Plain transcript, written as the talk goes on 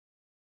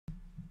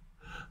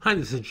Hi,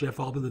 this is Jeff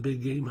Altman, the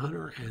Big Game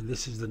Hunter, and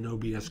this is the No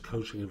BS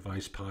Coaching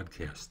Advice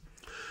Podcast.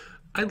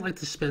 I'd like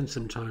to spend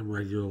some time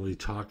regularly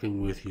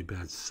talking with you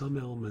about some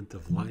element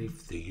of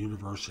life, the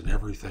universe, and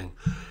everything.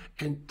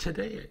 And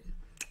today,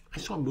 I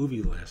saw a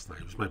movie last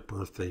night. It was my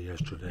birthday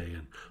yesterday,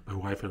 and my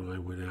wife and I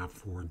went out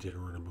for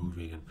dinner and a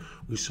movie, and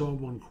we saw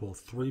one called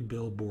Three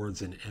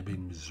Billboards in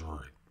Ebbing,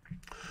 Missouri.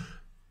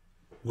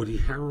 Woody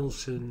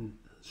Harrelson,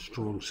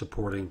 strong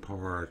supporting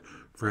part,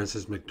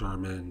 Frances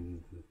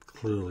McDormand,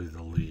 clearly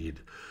the lead.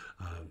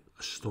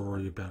 A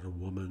story about a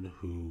woman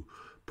who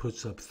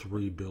puts up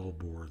three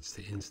billboards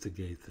to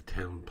instigate the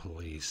town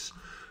police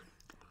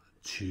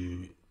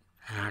to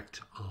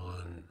act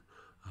on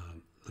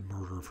the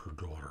murder of her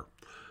daughter.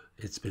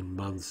 It's been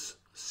months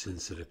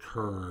since it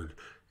occurred,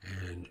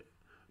 and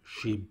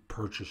she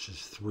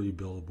purchases three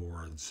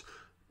billboards,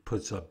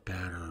 puts up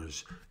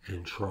banners,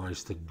 and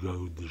tries to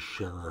goad the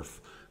sheriff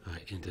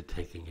into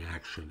taking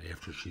action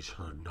after she's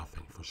heard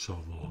nothing for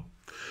so long.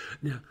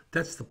 Now,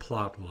 that's the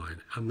plot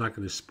line. I'm not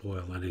going to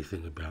spoil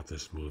anything about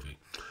this movie.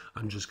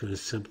 I'm just going to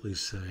simply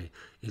say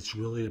it's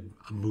really a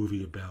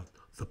movie about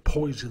the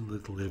poison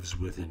that lives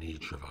within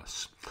each of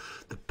us.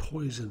 The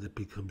poison that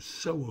becomes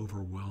so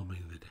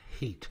overwhelming that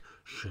hate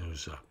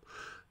shows up.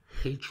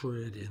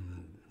 Hatred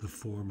in the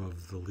form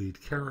of the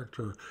lead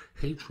character,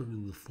 hatred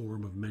in the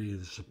form of many of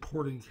the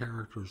supporting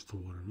characters to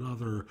one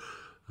another.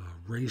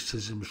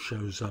 Racism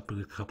shows up in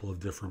a couple of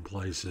different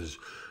places.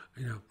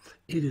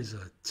 It is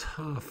a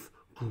tough,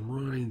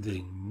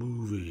 grinding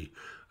movie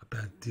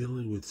about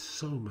dealing with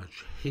so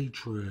much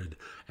hatred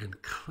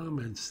and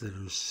comments that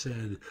are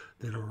said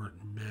that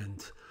aren't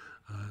meant,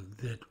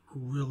 that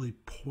really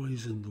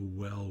poison the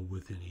well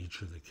within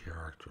each of the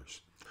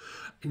characters.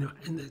 And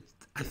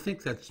I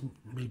think that's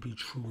maybe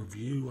true of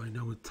you. I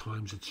know at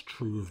times it's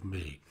true of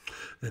me,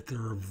 that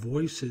there are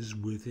voices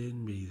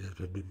within me that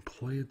have been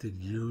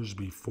planted years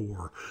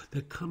before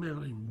that come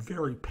out in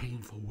very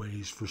painful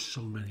ways for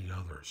so many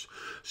others.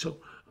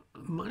 So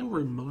my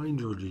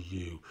reminder to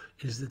you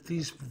is that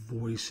these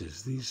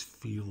voices, these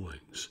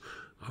feelings,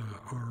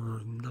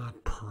 are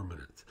not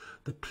permanent.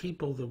 The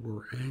people that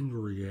we're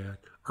angry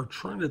at are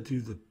trying to do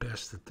the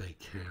best that they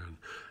can,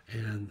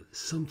 and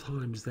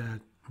sometimes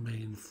that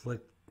may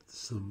inflict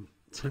some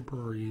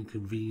temporary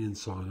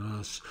inconvenience on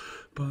us,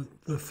 but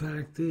the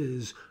fact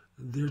is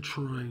they're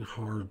trying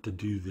hard to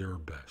do their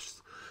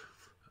best.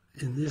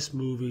 In this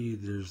movie,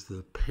 there's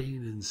the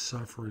pain and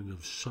suffering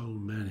of so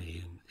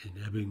many in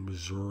Ebbing,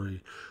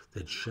 Missouri,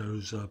 that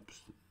shows up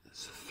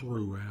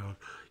throughout.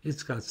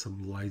 It's got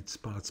some light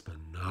spots, but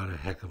not a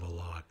heck of a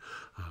lot.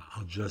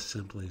 I'll just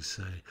simply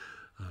say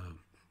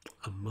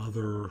a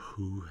mother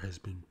who has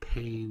been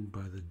pained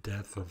by the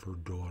death of her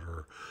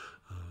daughter,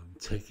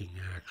 taking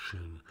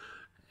action,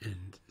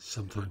 and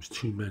sometimes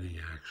too many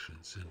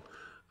actions. And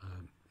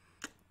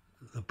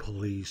the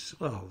police,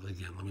 well,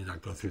 again, let me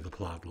not go through the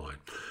plot line.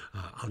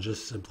 I'll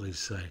just simply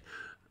say,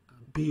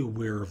 be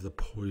aware of the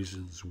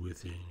poisons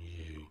within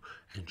you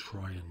and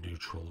try and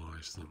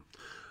neutralize them.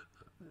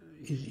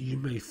 You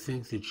may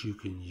think that you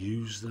can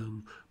use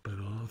them, but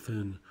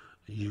often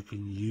you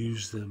can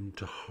use them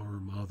to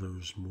harm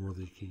others more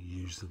than you can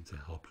use them to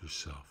help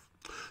yourself.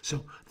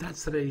 So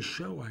that's today's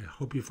show. I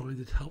hope you find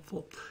it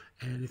helpful.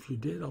 And if you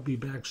did, I'll be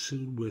back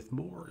soon with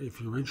more.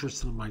 If you're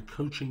interested in my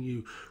coaching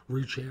you,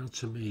 reach out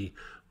to me.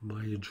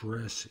 My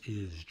address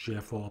is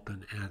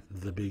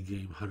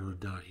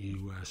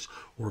jeffalpin@thebiggamehunter.us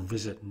or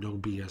visit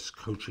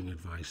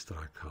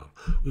nobscoachingadvice.com.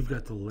 We've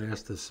got the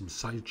last of some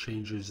site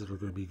changes that are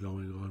going to be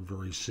going on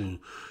very soon.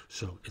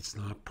 So it's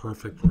not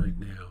perfect right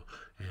now.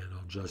 And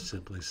I'll just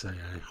simply say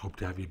I hope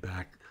to have you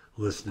back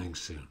listening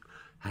soon.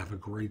 Have a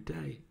great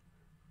day.